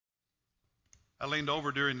I leaned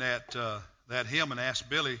over during that hymn and asked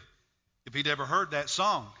Billy if he'd ever heard that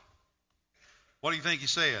song. What do you think he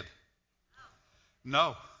said?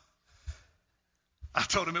 No. I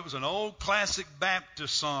told him it was an old classic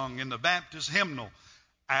Baptist song in the Baptist hymnal.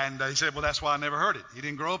 And he said, well, that's why I never heard it. He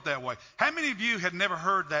didn't grow up that way. How many of you had never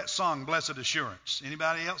heard that song, Blessed Assurance?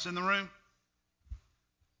 Anybody else in the room?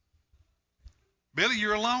 Billy,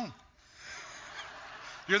 you're alone.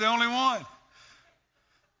 You're the only one.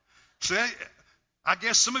 See, I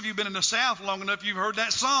guess some of you have been in the South long enough you've heard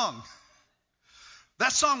that song.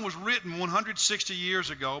 That song was written 160 years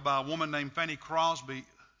ago by a woman named Fanny Crosby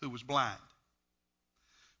who was blind.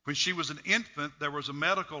 When she was an infant, there was a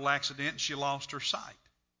medical accident and she lost her sight.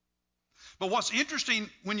 But what's interesting,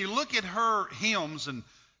 when you look at her hymns, and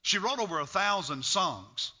she wrote over 1,000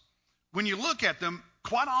 songs, when you look at them,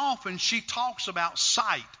 quite often she talks about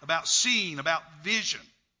sight, about seeing, about vision,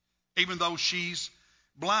 even though she's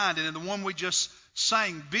blind. And in the one we just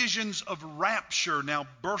sang, visions of rapture now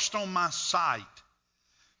burst on my sight.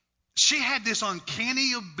 She had this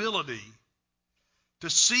uncanny ability to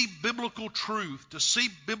see biblical truth, to see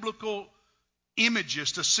biblical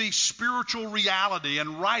images, to see spiritual reality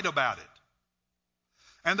and write about it.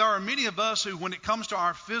 And there are many of us who, when it comes to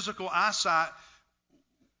our physical eyesight,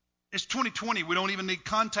 it's 2020, we don't even need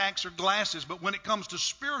contacts or glasses, but when it comes to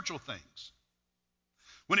spiritual things,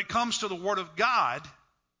 when it comes to the Word of God,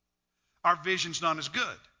 our vision's not as good.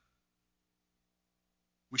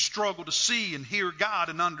 We struggle to see and hear God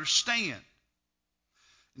and understand.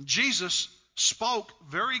 And Jesus spoke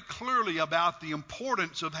very clearly about the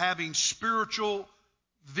importance of having spiritual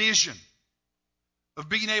vision, of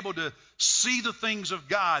being able to see the things of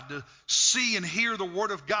God, to see and hear the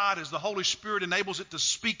Word of God as the Holy Spirit enables it to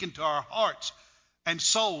speak into our hearts and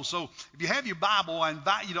souls. So if you have your Bible, I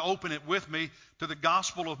invite you to open it with me to the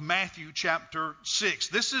Gospel of Matthew chapter 6.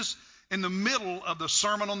 This is in the middle of the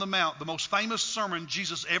Sermon on the Mount, the most famous sermon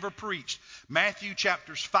Jesus ever preached. Matthew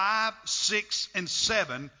chapters 5, 6, and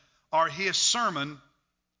 7 are his sermon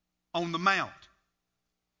on the Mount.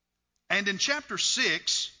 And in chapter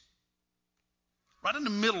 6, right in the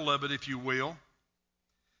middle of it, if you will,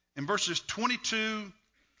 in verses 22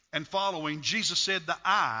 and following, Jesus said, the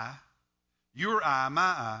eye, your eye, my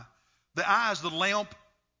eye, the eye is the lamp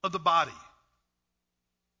of the body.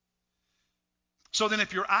 So then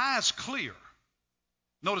if your eye is clear,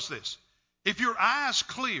 notice this, if your eye is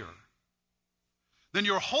clear, then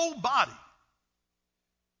your whole body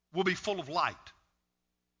will be full of light.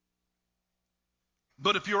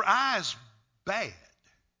 But if your eye is bad,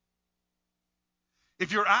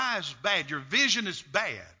 if your eye is bad, your vision is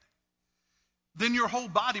bad, then your whole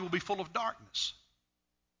body will be full of darkness.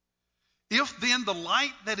 If then the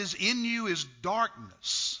light that is in you is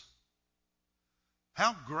darkness,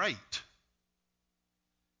 how great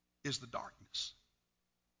is the darkness?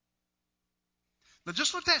 Now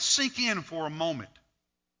just let that sink in for a moment.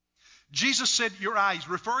 Jesus said your eye, he's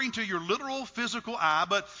referring to your literal physical eye,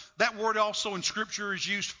 but that word also in Scripture is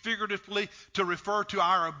used figuratively to refer to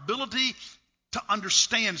our ability to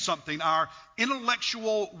understand something, our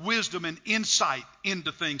intellectual wisdom and insight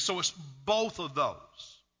into things. So it's both of those.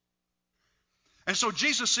 And so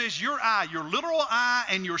Jesus says your eye, your literal eye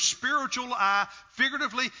and your spiritual eye,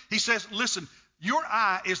 figuratively, he says, listen, your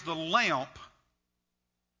eye is the lamp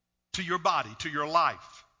to your body, to your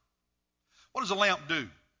life. What does a lamp do?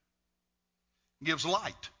 It gives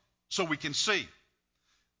light so we can see.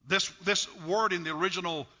 This word in the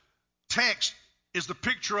original text is the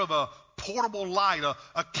picture of a portable light,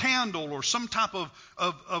 a candle or some type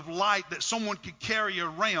of light that someone could carry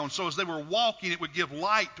around. So as they were walking, it would give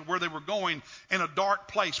light to where they were going in a dark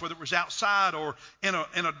place, whether it was outside or in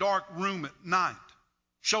a dark room at night.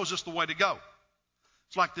 Shows us the way to go.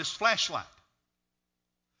 It's like this flashlight.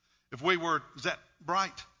 If we were, is that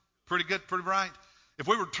bright? Pretty good, pretty bright? If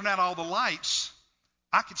we were to turn out all the lights,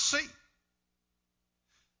 I could see.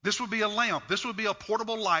 This would be a lamp. This would be a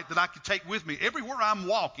portable light that I could take with me everywhere I'm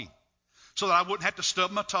walking so that I wouldn't have to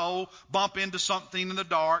stub my toe, bump into something in the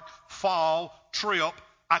dark, fall, trip.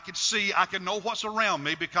 I could see, I could know what's around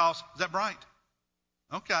me because, is that bright?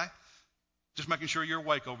 Okay. Just making sure you're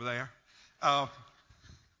awake over there.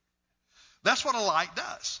 That's what a light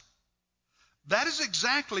does. That is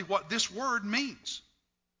exactly what this word means.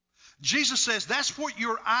 Jesus says that's what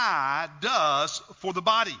your eye does for the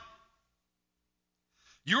body.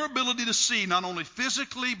 Your ability to see not only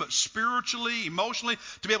physically but spiritually, emotionally,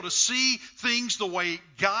 to be able to see things the way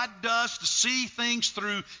God does, to see things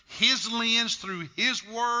through His lens, through His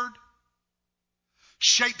Word,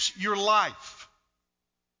 shapes your life.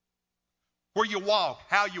 Where you walk,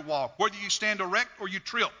 how you walk, whether you stand erect or you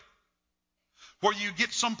trip. where you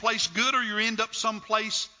get someplace good or you end up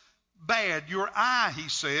someplace bad. Your eye, he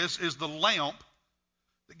says, is the lamp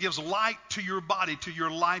that gives light to your body, to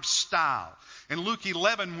your lifestyle. In Luke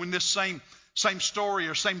 11, when this same story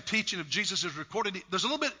or same teaching of Jesus is recorded, there's a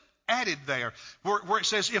little bit added there where it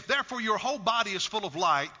says, if therefore your whole body is full of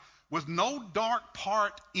light with no dark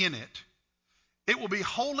part in it, it will be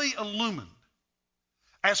wholly illumined,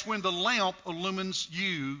 as when the lamp illumines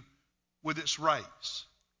you with its rays.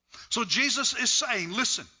 So Jesus is saying,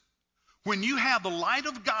 listen, when you have the light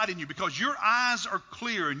of God in you, because your eyes are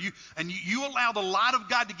clear and you allow the light of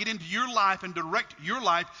God to get into your life and direct your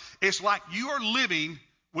life, it's like you are living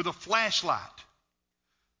with a flashlight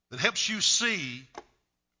that helps you see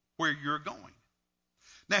where you're going.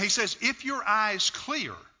 Now he says, if your eye is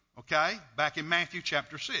clear, okay, back in Matthew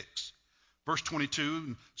chapter 6, verse 22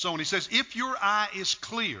 and so on, he says, if your eye is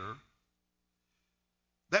clear,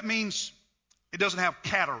 that means it doesn't have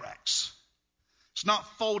cataracts. It's not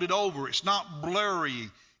folded over. It's not blurry.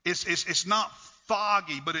 It's not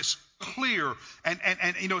foggy, but it's clear. And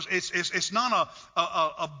you know, it's not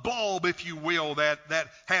a bulb, if you will, that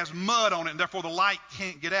has mud on it, and therefore the light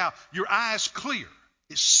can't get out. Your eye is clear.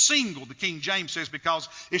 It's single, the King James says, because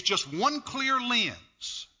it's just one clear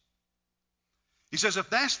lens. He says if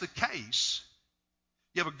that's the case,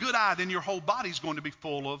 you have a good eye, then your whole body is going to be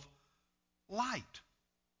full of light.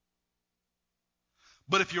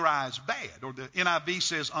 But if your eye is bad, or the NIV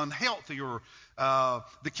says unhealthy, or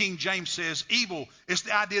the King James says evil, it's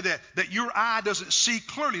the idea that your eye doesn't see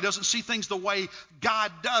clearly, doesn't see things the way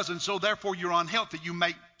God does, and so therefore you're unhealthy. You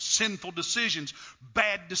make sinful decisions,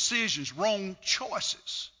 bad decisions, wrong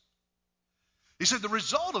choices. He said the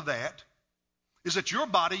result of that is that your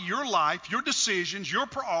body, your life, your decisions, your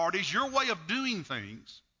priorities, your way of doing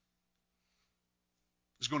things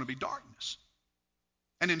is going to be darkness.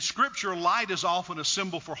 And in Scripture, light is often a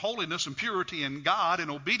symbol for holiness and purity in God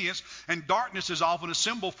and obedience, and darkness is often a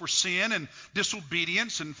symbol for sin and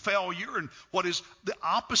disobedience and failure and what is the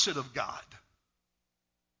opposite of God.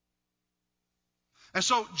 And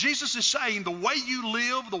so Jesus is saying the way you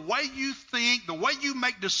live, the way you think, the way you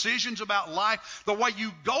make decisions about life, the way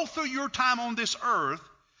you go through your time on this earth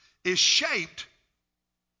is shaped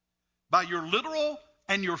by your literal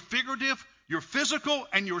and your figurative, your physical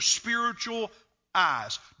and your spiritual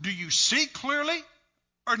eyes. Do you see clearly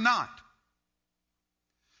or not?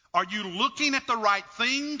 Are you looking at the right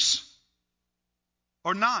things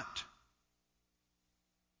or not?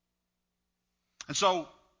 And so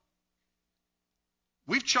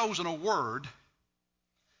we've chosen a word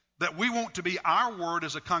that we want to be our word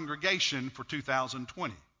as a congregation for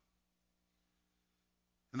 2020.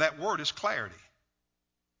 And that word is clarity.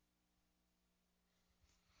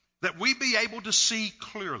 That we be able to see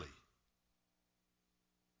clearly.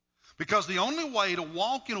 Because the only way to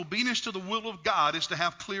walk in obedience to the will of God is to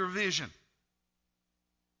have clear vision.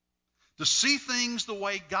 To see things the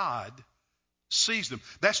way God sees them.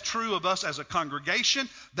 That's true of us as a congregation.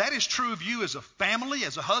 That is true of you as a family,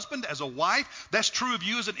 as a husband, as a wife. That's true of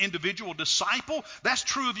you as an individual disciple. That's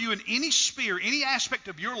true of you in any sphere, any aspect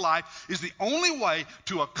of your life. Is the only way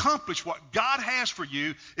to accomplish what God has for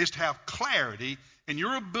you is to have clarity in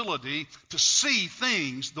your ability to see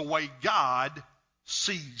things the way God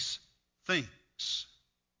sees things.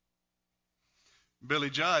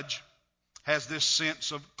 Billy Judge has this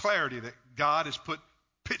sense of clarity that God has put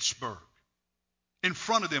Pittsburgh in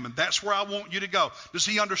front of them, and that's where I want you to go. Does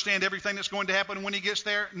he understand everything that's going to happen when he gets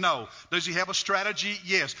there? No. Does he have a strategy?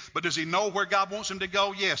 Yes. But does he know where God wants him to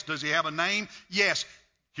go? Yes. Does he have a name? Yes.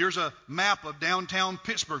 Here's a map of downtown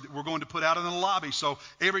Pittsburgh that we're going to put out in the lobby. So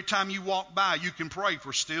every time you walk by, you can pray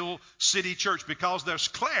for Still City Church, because there's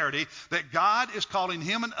clarity that God is calling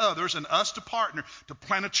him and others and us to partner to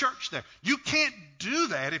plant a church there. You can't do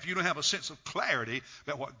that if you don't have a sense of clarity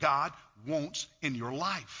about what God wants in your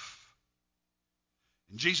life.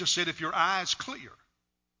 And Jesus said, if your eye is clear,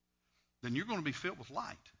 then you're going to be filled with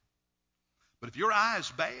light. But if your eye is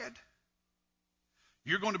bad,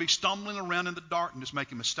 you're going to be stumbling around in the darkness,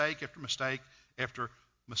 making mistake after mistake after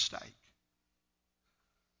mistake.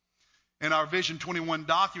 In our Vision 21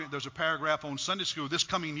 document, there's a paragraph on Sunday school. This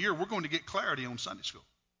coming year, we're going to get clarity on Sunday school.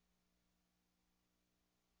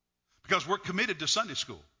 Because we're committed to Sunday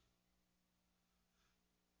school.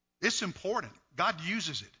 It's important. God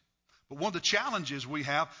uses it. But one of the challenges we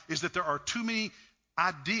have is that there are too many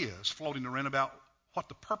ideas floating around about what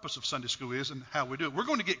the purpose of Sunday school is and how we do it. We're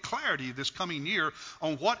going to get clarity this coming year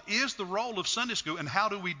on what is the role of Sunday school and how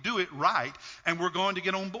do we do it right, and we're going to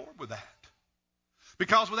get on board with that.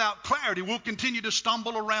 Because without clarity, we'll continue to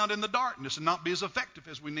stumble around in the darkness and not be as effective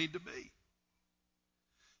as we need to be.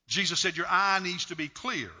 Jesus said your eye needs to be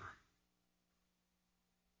clear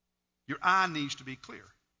Your eye needs to be clear.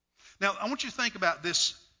 Now, I want you to think about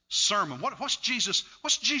this sermon. What's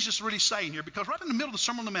Jesus really saying here? Because right in the middle of the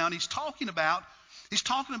Sermon on the Mount, he's talking about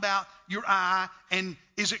your eye, and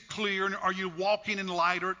is it clear, and are you walking in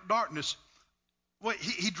light or darkness? Well,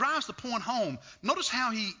 he drives the point home. Notice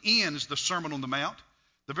how he ends the Sermon on the Mount,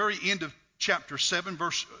 the very end of chapter 7,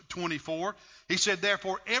 verse 24. He said,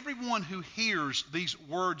 therefore, everyone who hears these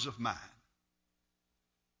words of mine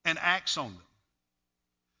and acts on them,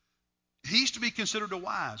 he's to be considered a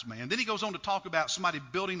wise man. Then he goes on to talk about somebody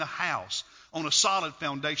building a house on a solid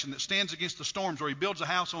foundation that stands against the storms, or he builds a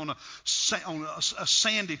house on a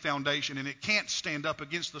sandy foundation and it can't stand up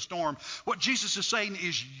against the storm. What Jesus is saying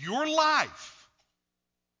is your life,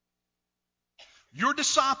 your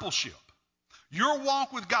discipleship, your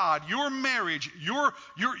walk with God, your marriage, your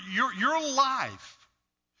life,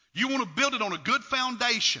 you want to build it on a good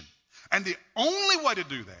foundation. And the only way to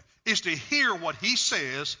do that is to hear what he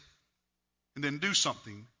says and then do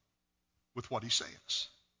something with what he says,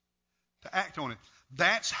 to act on it.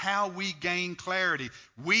 That's how we gain clarity.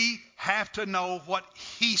 We have to know what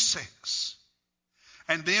he says,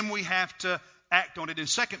 and then we have to act on it. In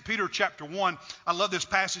 2 Peter chapter 1, I love this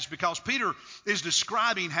passage because Peter is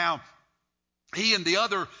describing how he and the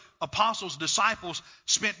other apostles, disciples,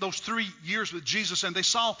 spent those 3 years with Jesus, and they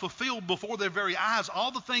saw fulfilled before their very eyes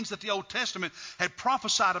all the things that the Old Testament had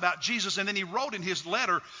prophesied about Jesus. And then he wrote in his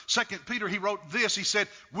letter, 2 Peter, he wrote this. He said,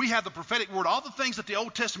 we have the prophetic word. All the things that the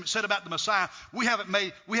Old Testament said about the Messiah, we have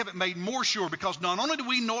it made more sure, because not only do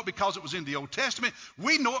we know it because it was in the Old Testament,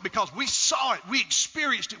 we know it because we saw it, we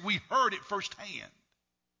experienced it, we heard it firsthand.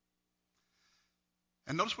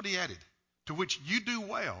 And notice what he added, to which you do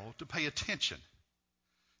well to pay attention.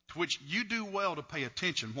 To which you do well to pay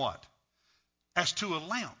attention, what? As to a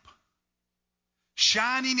lamp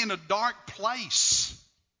shining in a dark place.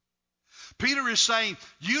 Peter is saying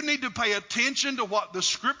you need to pay attention to what the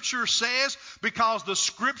Scripture says, because the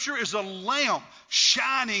Scripture is a lamp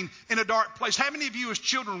shining in a dark place. How many of you as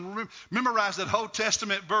children memorize that Old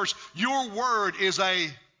Testament verse, your word is a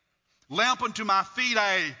lamp unto my feet,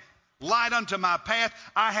 a light unto my path?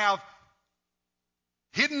 I have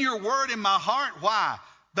hidden your word in my heart. Why?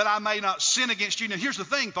 That I may not sin against you. Now here's the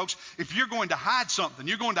thing, folks. If you're going to hide something,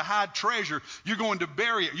 you're going to hide treasure, you're going to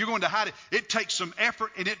bury it, you're going to hide it, it takes some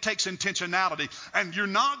effort and it takes intentionality. And you're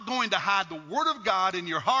not going to hide the Word of God in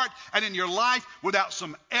your heart and in your life without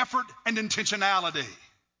some effort and intentionality.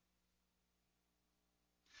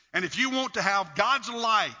 And if you want to have God's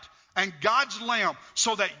light and God's lamp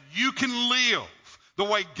so that you can live the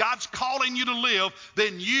way God's calling you to live,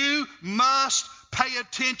 then you must pay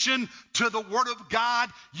attention to the Word of God.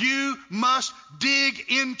 You must dig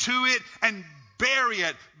into it and bury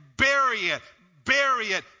it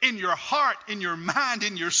in your heart, in your mind,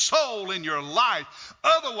 in your soul, in your life.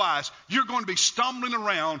 Otherwise, you're going to be stumbling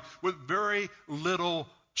around with very little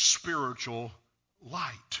spiritual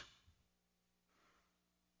light.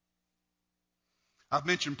 I've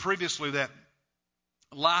mentioned previously that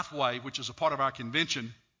Lifeway, which is a part of our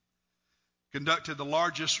convention, conducted the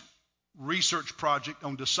largest research project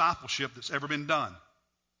on discipleship that's ever been done.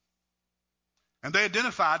 And they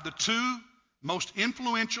identified the two most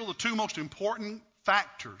influential, the two most important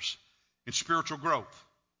factors in spiritual growth,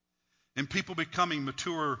 in people becoming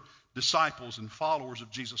mature disciples and followers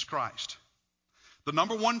of Jesus Christ. The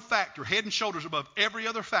number one factor, head and shoulders above every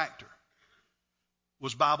other factor,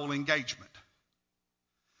 was Bible engagement.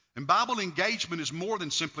 And Bible engagement is more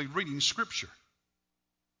than simply reading Scripture.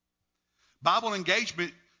 Bible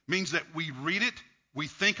engagement means that we read it, we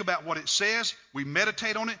think about what it says, we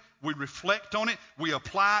meditate on it, we reflect on it, we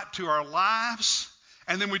apply it to our lives,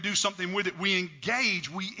 and then we do something with it. We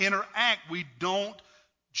engage, we interact, we don't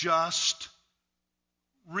just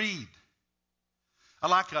read. I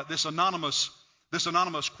like this anonymous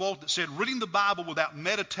quote that said, reading the Bible without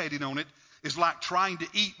meditating on it is like trying to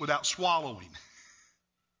eat without swallowing.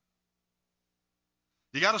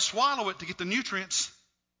 You got to swallow it to get the nutrients.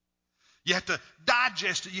 You have to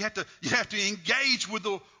digest it. You have to engage with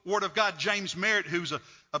the Word of God. James Merritt, who's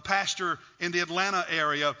a pastor in the Atlanta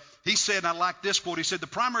area, he said, and I like this quote, he said, the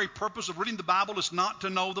primary purpose of reading the Bible is not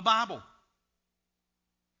to know the Bible.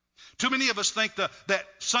 Too many of us think that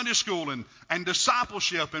Sunday school and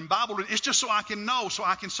discipleship and Bible reading, it's just so I can know, so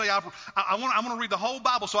I can say I want to read the whole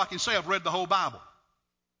Bible so I can say I've read the whole Bible.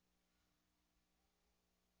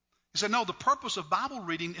 He said, no, the purpose of Bible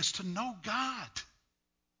reading is to know God.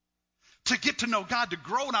 To get to know God, to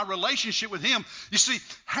grow in our relationship with Him. You see,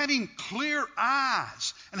 having clear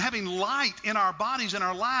eyes and having light in our bodies and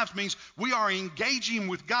our lives means we are engaging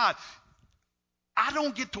with God. I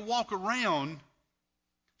don't get to walk around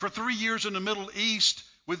for 3 years in the Middle East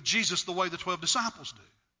with Jesus the way the 12 disciples do.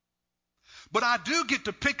 But I do get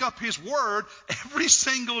to pick up his word every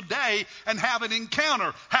single day and have an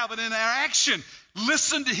encounter, have an interaction,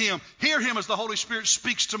 listen to him, hear him as the Holy Spirit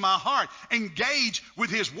speaks to my heart, engage with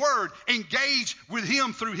his word, engage with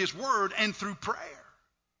him through his word and through prayer.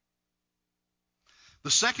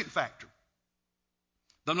 The second factor,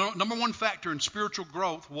 the number one factor in spiritual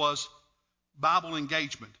growth was Bible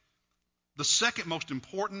engagement. The second most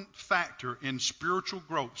important factor in spiritual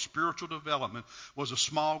growth, spiritual development, was a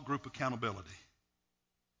small group accountability.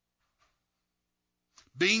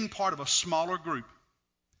 Being part of a smaller group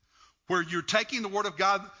where you're taking the Word of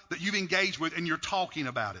God that you've engaged with and you're talking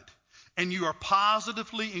about it. And you are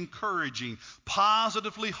positively encouraging,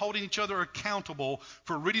 positively holding each other accountable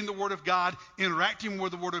for reading the Word of God, interacting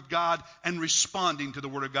with the Word of God, and responding to the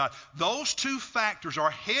Word of God. Those two factors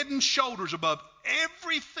are head and shoulders above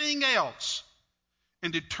everything else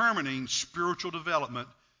in determining spiritual development,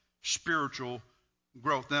 spiritual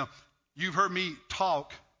growth. Now, you've heard me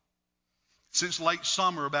talk since late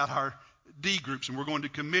summer about our D groups, and we're going to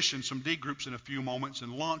commission some D groups in a few moments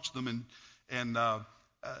and launch them in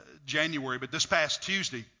January. But this past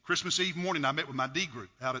Tuesday, Christmas Eve morning, I met with my D group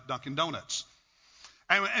out at Dunkin' Donuts.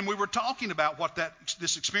 And we were talking about what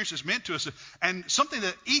this experience has meant to us, and something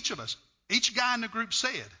that each guy in the group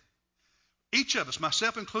said, each of us,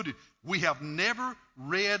 myself included, we have never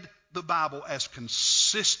read the Bible as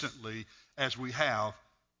consistently as we have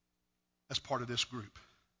as part of this group.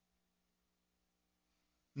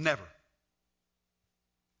 Never.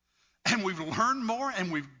 And we've learned more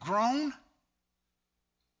and we've grown.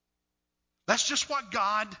 That's just what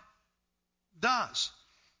God does.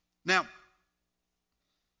 Now,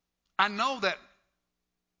 I know that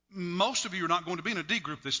most of you are not going to be in a D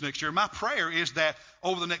group this next year. My prayer is that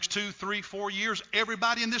over the next 2, 3, 4 years,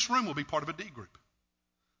 everybody in this room will be part of a D group,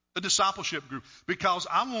 a discipleship group, because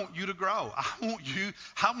I want you to grow. I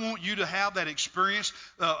want you to have that experience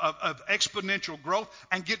of exponential growth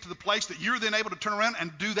and get to the place that you're then able to turn around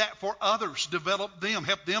and do that for others, develop them,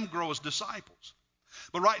 help them grow as disciples.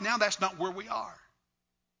 But right now, that's not where we are.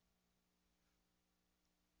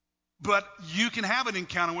 But you can have an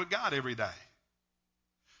encounter with God every day.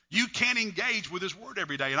 You can engage with his word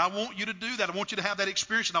every day. And I want you to do that. I want you to have that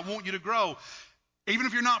experience, and I want you to grow. Even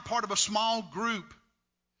if you're not part of a small group,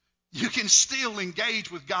 you can still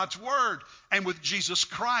engage with God's word and with Jesus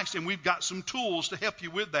Christ. And we've got some tools to help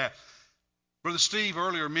you with that. Brother Steve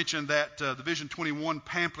earlier mentioned that the Vision 21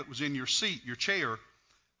 pamphlet was in your seat, your chair.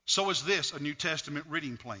 So is this, a New Testament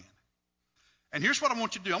reading plan. And here's what I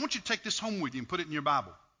want you to do. I want you to take this home with you and put it in your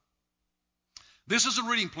Bible. This is a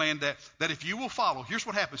reading plan that if you will follow, here's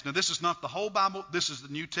what happens. Now, this is not the whole Bible. This is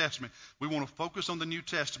the New Testament. We want to focus on the New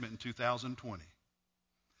Testament in 2020.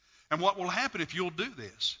 And what will happen if you'll do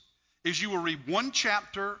this is you will read one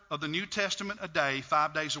chapter of the New Testament a day,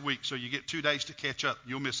 5 days a week. So you get 2 days to catch up.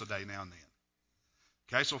 You'll miss a day now and then.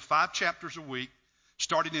 Okay, so 5 chapters a week,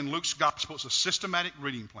 starting in Luke's Gospel. It's a systematic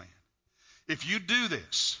reading plan. If you do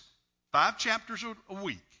this, 5 chapters a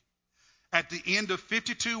week, at the end of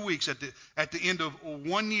 52 weeks, at the end of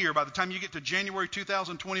 1 year, by the time you get to January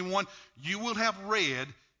 2021, you will have read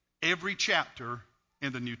every chapter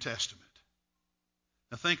in the New Testament.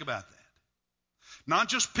 Now think about that. Not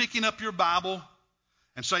just picking up your Bible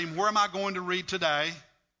and saying, where am I going to read today?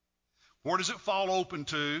 Where does it fall open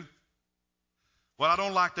to? Well, I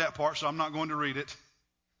don't like that part, so I'm not going to read it.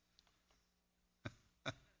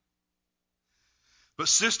 But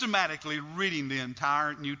systematically reading the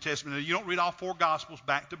entire New Testament. Now, you don't read all 4 Gospels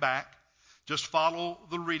back to back. Just follow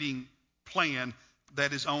the reading plan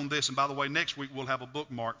that is on this. And by the way, next week we'll have a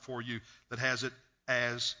bookmark for you that has it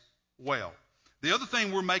as well. The other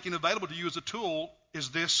thing we're making available to you as a tool is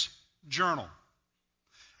this journal.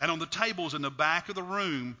 And on the tables in the back of the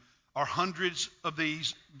room are hundreds of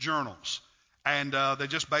these journals. And they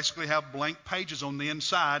just basically have blank pages on the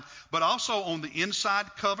inside. But also on the inside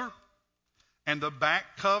cover and the back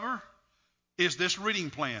cover is this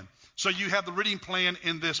reading plan. So you have the reading plan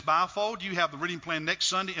in this bifold, you have the reading plan next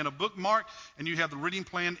Sunday in a bookmark, and you have the reading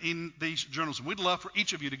plan in these journals. And we'd love for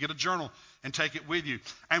each of you to get a journal and take it with you.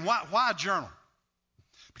 And why a journal?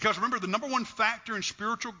 Because remember, the number one factor in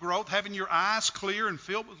spiritual growth, having your eyes clear and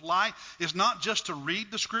filled with light, is not just to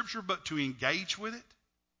read the Scripture, but to engage with it.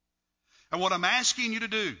 And what I'm asking you to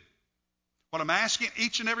do, what I'm asking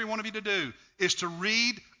each and every one of you to do, is to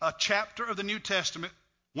read a chapter of the New Testament,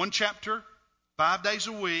 one chapter, 5 days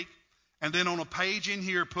a week, and then on a page in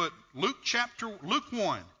here put Luke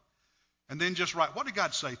 1, and then just write, what did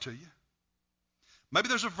God say to you? Maybe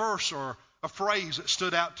there's a verse or a phrase that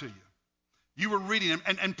stood out to you. You were reading them,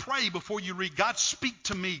 and pray before you read. God, speak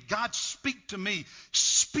to me. God, speak to me.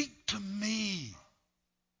 Speak to me.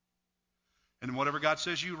 And whatever God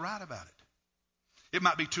says, you write about it. It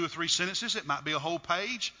might be 2 or 3 sentences. It might be a whole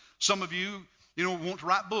page. Some of you, want to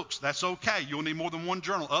write books. That's okay. You'll need more than one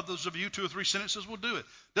journal. Others of you, 2 or 3 sentences will do it.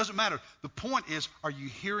 Doesn't matter. The point is, are you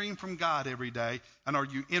hearing from God every day? And are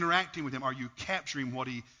you interacting with Him? Are you capturing what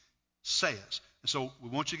He says? And so we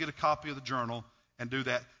want you to get a copy of the journal and do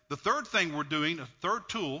that. The third thing we're doing, a third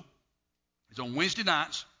tool, is on Wednesday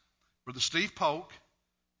nights, Brother Steve Polk,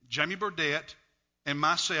 Jamie Burdett, and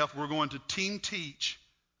myself, we're going to team teach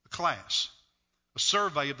a class, a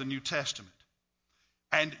survey of the New Testament.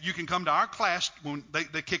 And you can come to our class when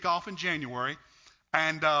they kick off in January,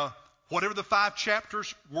 and whatever the 5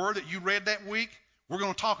 chapters were that you read that week, we're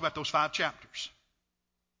going to talk about those 5 chapters.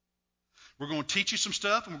 We're going to teach you some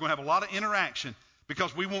stuff, and we're going to have a lot of interaction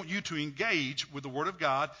because we want you to engage with the Word of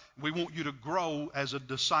God. We want you to grow as a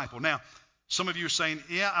disciple. Now, some of you are saying,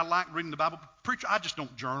 yeah, I like reading the Bible. Preacher, I just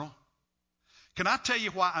don't journal. Can I tell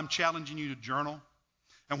you why I'm challenging you to journal?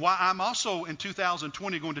 And why I'm also in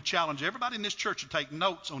 2020 going to challenge everybody in this church to take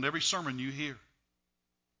notes on every sermon you hear.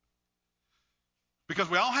 Because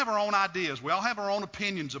we all have our own ideas. We all have our own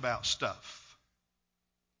opinions about stuff.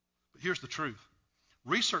 But here's the truth.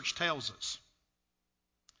 Research tells us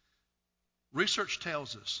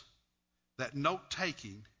that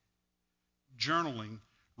note-taking, journaling,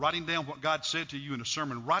 writing down what God said to you in a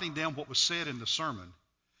sermon, writing down what was said in the sermon,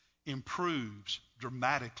 improves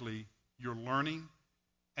dramatically your learning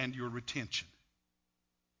and your retention.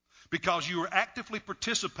 Because you are actively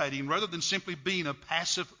participating rather than simply being a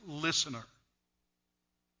passive listener.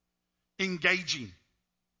 Engaging.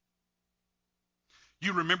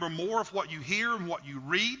 You remember more of what you hear and what you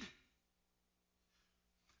read.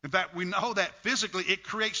 In fact, we know that physically it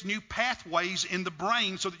creates new pathways in the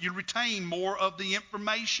brain so that you retain more of the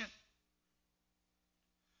information.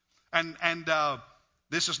 And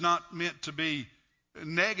this is not meant to be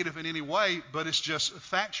negative in any way, but it's just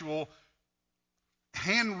factual.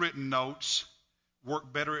 Handwritten notes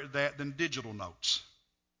work better at that than digital notes.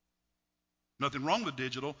 Nothing wrong with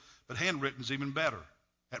digital, but handwritten is even better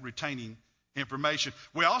at retaining information.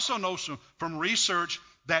 We also know from research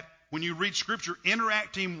that when you read Scripture,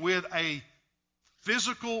 interacting with a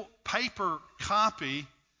physical paper copy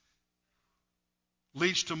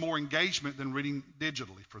leads to more engagement than reading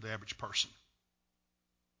digitally for the average person.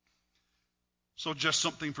 So just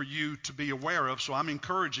something for you to be aware of. So I'm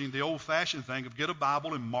encouraging the old-fashioned thing of get a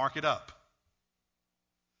Bible and mark it up.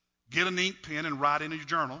 Get an ink pen and write in your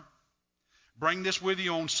journal. Bring this with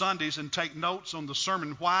you on Sundays and take notes on the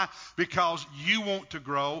sermon. Why? Because you want to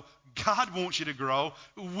grow. God wants you to grow.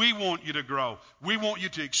 We want you to grow. We want you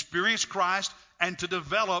to experience Christ and to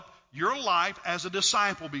develop your life as a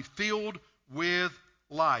disciple. Be filled with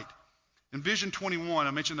light. In Vision 21,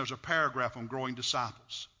 I mentioned there's a paragraph on growing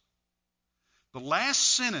disciples. The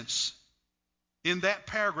last sentence in that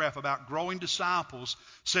paragraph about growing disciples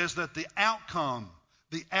says that the outcome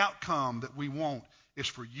that we want is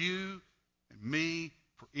for you and me,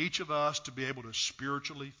 for each of us to be able to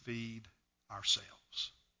spiritually feed ourselves.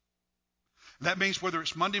 And that means whether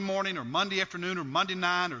it's Monday morning or Monday afternoon or Monday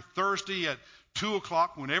night or Thursday at 2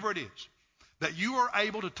 o'clock, whenever it is, that you are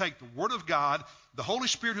able to take the Word of God, the Holy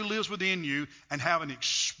Spirit who lives within you, and have an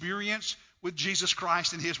experience with Jesus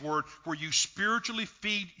Christ and His Word where you spiritually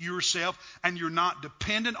feed yourself and you're not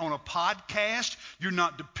dependent on a podcast, you're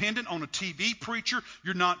not dependent on a TV preacher,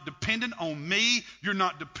 you're not dependent on me, you're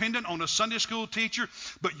not dependent on a Sunday school teacher,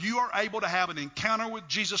 but you are able to have an encounter with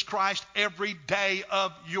Jesus Christ every day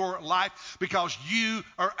of your life because you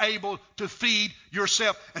are able to feed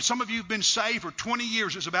yourself. And some of you have been saved for 20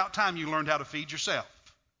 years. It's about time you learned how to feed yourself.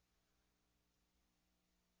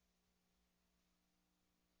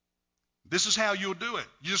 This is how you'll do it.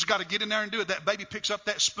 You just got to get in there and do it. That baby picks up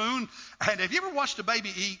that spoon. And have you ever watched a baby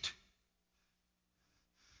eat?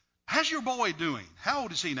 How's your boy doing? How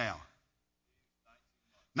old is he now?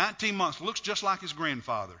 19 months. Looks just like his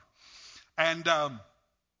grandfather. And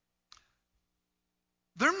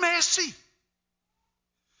they're messy.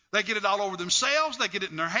 They get it all over themselves. They get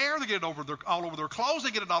it in their hair. They get it all over their clothes.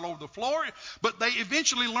 They get it all over the floor. But they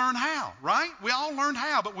eventually learn how, right? We all learned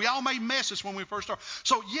how, but we all made messes when we first started.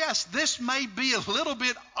 So yes, this may be a little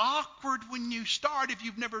bit awkward when you start if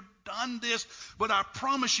you've never done this. But I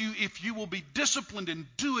promise you, if you will be disciplined and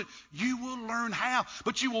do it, you will learn how.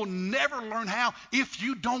 But you will never learn how if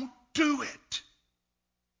you don't do it.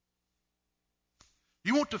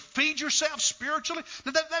 You want to feed yourself spiritually?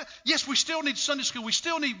 Yes, we still need Sunday school. We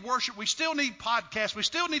still need worship. We still need podcasts. We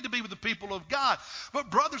still need to be with the people of God. But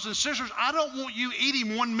brothers and sisters, I don't want you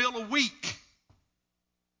eating one meal a week.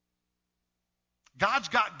 God's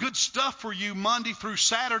got good stuff for you Monday through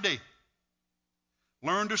Saturday.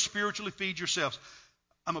 Learn to spiritually feed yourselves.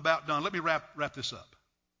 I'm about done. Let me wrap this up.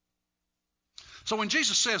 So when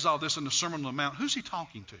Jesus says all this in the Sermon on the Mount, who's he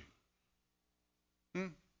talking to?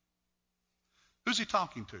 Who's he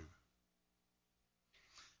talking to?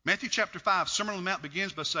 Matthew chapter 5, Sermon on the Mount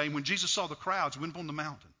begins by saying, when Jesus saw the crowds, he went up on the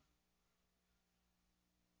mountain.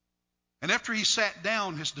 And after he sat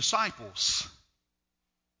down, his disciples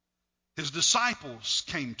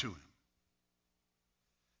came to him.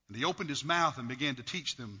 And he opened his mouth and began to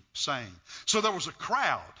teach them, saying. So there was a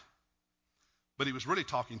crowd, but he was really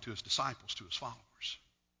talking to his disciples, to his followers.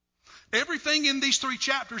 Everything in these 3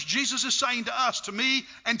 chapters, Jesus is saying to us, to me,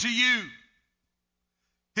 and to you,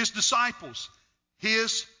 his disciples,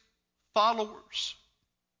 his followers.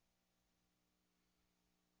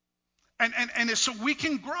 And it's so we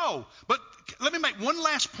can grow. But let me make one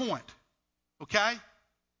last point, okay?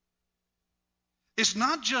 It's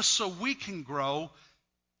not just so we can grow.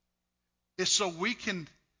 It's so we can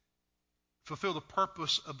fulfill the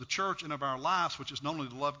purpose of the church and of our lives, which is not only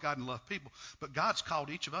to love God and love people, but God's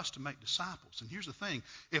called each of us to make disciples. And here's the thing.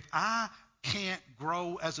 If I can't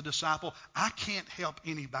grow as a disciple, I can't help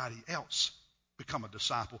anybody else become a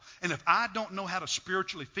disciple. And if I don't know how to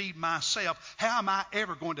spiritually feed myself, how am I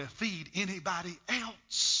ever going to feed anybody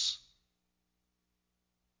else?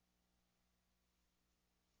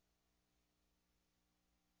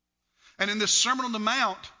 And in this Sermon on the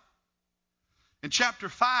Mount, in chapter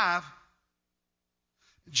 5,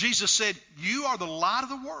 Jesus said, you are the light of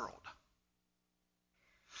the world.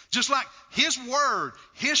 Just like his word,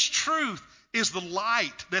 his truth is the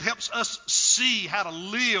light that helps us see how to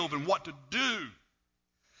live and what to do.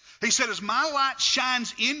 He said, as my light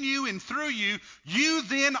shines in you and through you, you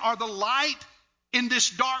then are the light in this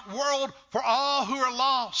dark world for all who are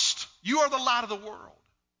lost. You are the light of the world.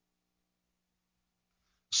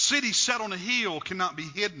 City set on a hill cannot be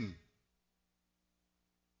hidden.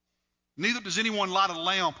 Neither does anyone light a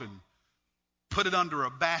lamp and put it under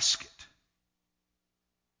a basket,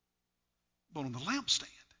 but on the lampstand.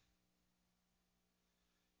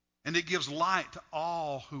 And it gives light to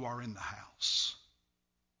all who are in the house.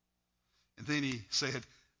 And then he said,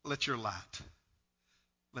 let your light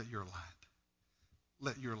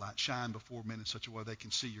shine before men in such a way they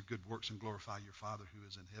can see your good works and glorify your Father who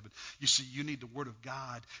is in heaven. You see, you need the Word of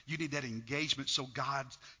God. You need that engagement so God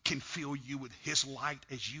can fill you with his light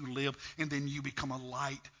as you live, and then you become a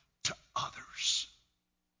light to others.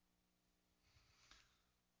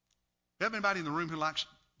 You have anybody in the room who likes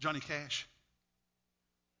Johnny Cash?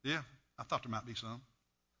 Yeah, I thought there might be some.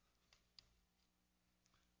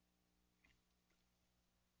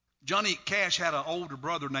 Johnny Cash had an older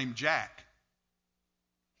brother named Jack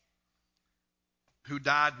who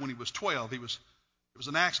died when he was 12. It was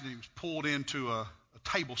an accident. He was pulled into a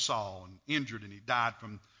table saw and injured, and he died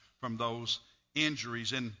from those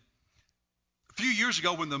injuries. And a few years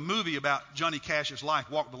ago when the movie about Johnny Cash's life,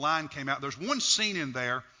 Walk the Line, came out, there's one scene in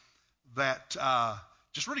there that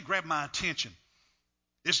just really grabbed my attention.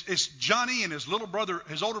 It's Johnny and his older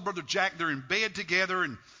brother Jack. They're in bed together,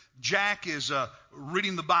 and Jack is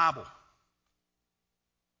reading the Bible.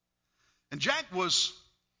 And Jack was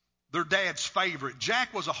their dad's favorite.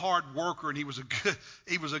 Jack was a hard worker, and he was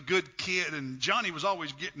a good kid. And Johnny was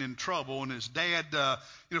always getting in trouble, and his dad,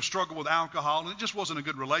 struggled with alcohol, and it just wasn't a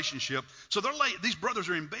good relationship. So these brothers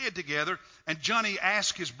are in bed together, and Johnny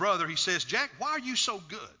asks his brother. He says, "Jack, why are you so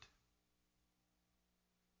good?"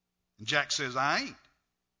 And Jack says, "I ain't."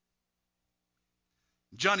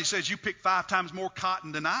 Johnny says, "You pick 5 times more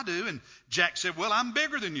cotton than I do." And Jack said, "Well, I'm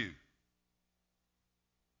bigger than you."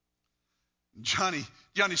 Johnny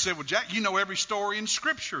said, "Well, Jack, you know every story in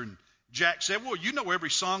Scripture." And Jack said, "Well, you know every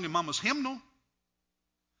song in Mama's hymnal."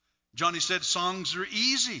 Johnny said, "Songs are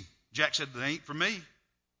easy." Jack said, "They ain't for me."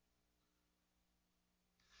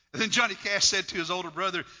 And then Johnny Cash said to his older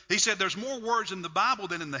brother, he said, "There's more words in the Bible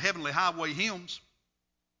than in the Heavenly Highway hymns."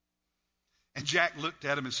 And Jack looked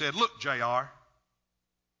at him and said, "Look, JR,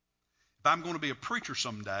 if I'm going to be a preacher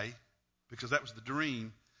someday," because that was the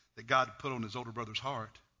dream that God put on his older brother's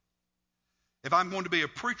heart, "if I'm going to be a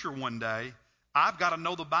preacher one day, I've got to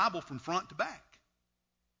know the Bible from front to back.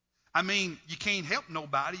 I mean, you can't help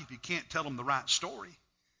nobody if you can't tell them the right story."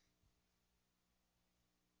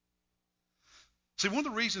 See, one of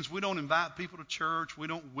the reasons we don't invite people to church, we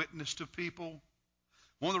don't witness to people,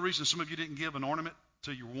 one of the reasons some of you didn't give an ornament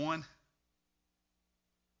to your one,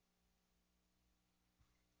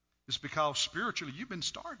 is because spiritually you've been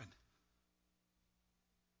starving.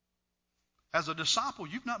 As a disciple,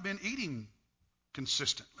 you've not been eating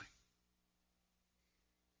consistently.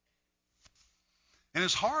 And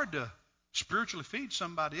it's hard to spiritually feed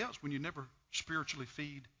somebody else when you never spiritually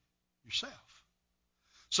feed yourself.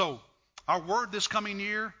 So, our word this coming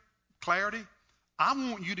year, clarity, I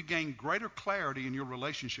want you to gain greater clarity in your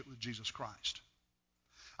relationship with Jesus Christ.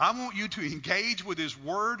 I want you to engage with His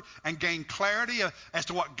Word and gain clarity as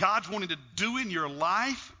to what God's wanting to do in your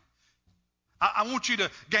life. I want you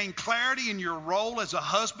to gain clarity in your role as a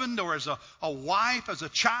husband or as a wife, as a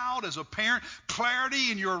child, as a parent,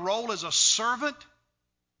 clarity in your role as a servant.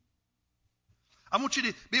 I want you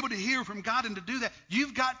to be able to hear from God, and to do that,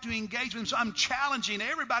 you've got to engage with Him. So I'm challenging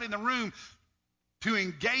everybody in the room to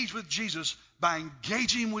engage with Jesus by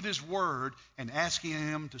engaging with His Word and asking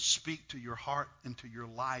Him to speak to your heart and to your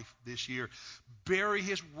life this year. Bury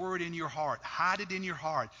His Word in your heart. Hide it in your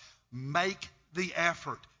heart. Make the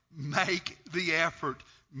effort. Make the effort.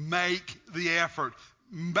 Make the effort.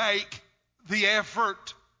 Make the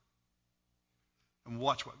effort. And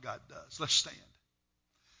watch what God does. Let's stand.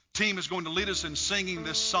 Team is going to lead us in singing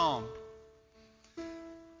this song.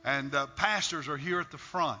 And pastors are here at the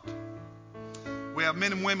front. We have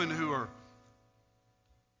men and women who are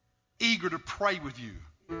eager to pray with you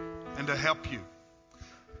and to help you.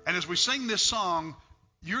 And as we sing this song,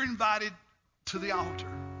 you're invited to the altar.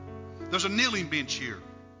 There's a kneeling bench here.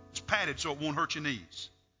 It's padded so it won't hurt your knees.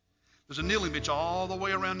 There's a kneeling bench all the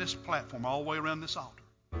way around this platform, all the way around this altar.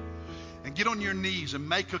 And get on your knees and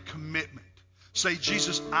make a commitment. Say,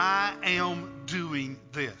 Jesus, I am doing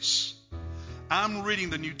this. I'm reading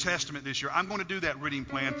the New Testament this year. I'm going to do that reading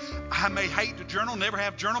plan. I may hate to journal, never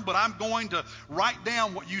have journal, but I'm going to write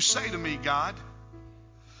down what you say to me, God.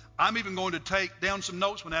 I'm even going to take down some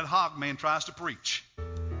notes when that hog man tries to preach.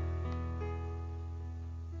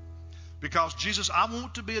 Because, Jesus, I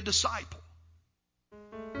want to be a disciple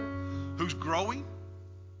who's growing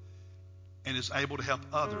and is able to help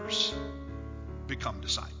others become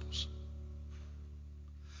disciples.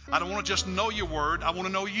 I don't want to just know your word. I want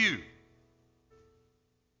to know you.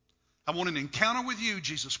 I want an encounter with you,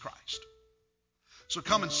 Jesus Christ. So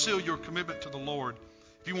come and seal your commitment to the Lord.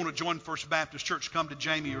 If you want to join First Baptist Church, come to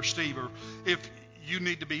Jamie or Steve. Or if you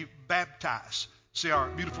need to be baptized, see our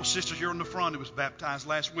beautiful sister here in the front who was baptized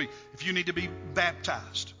last week. If you need to be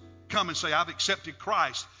baptized, come and say, I've accepted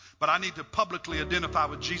Christ, but I need to publicly identify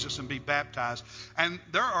with Jesus and be baptized. And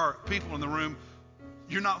there are people in the room,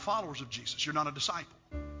 you're not followers of Jesus. You're not a disciple.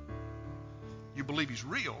 You believe He's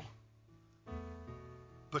real,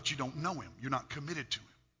 but you don't know Him. You're not committed to Him.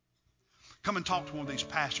 Come and talk to one of these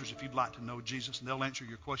pastors if you'd like to know Jesus, and they'll answer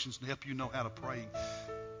your questions and help you know how to pray.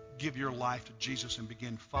 Give your life to Jesus and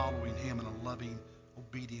begin following Him in a loving,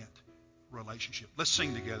 obedient relationship. Let's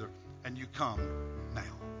sing together, and you come now.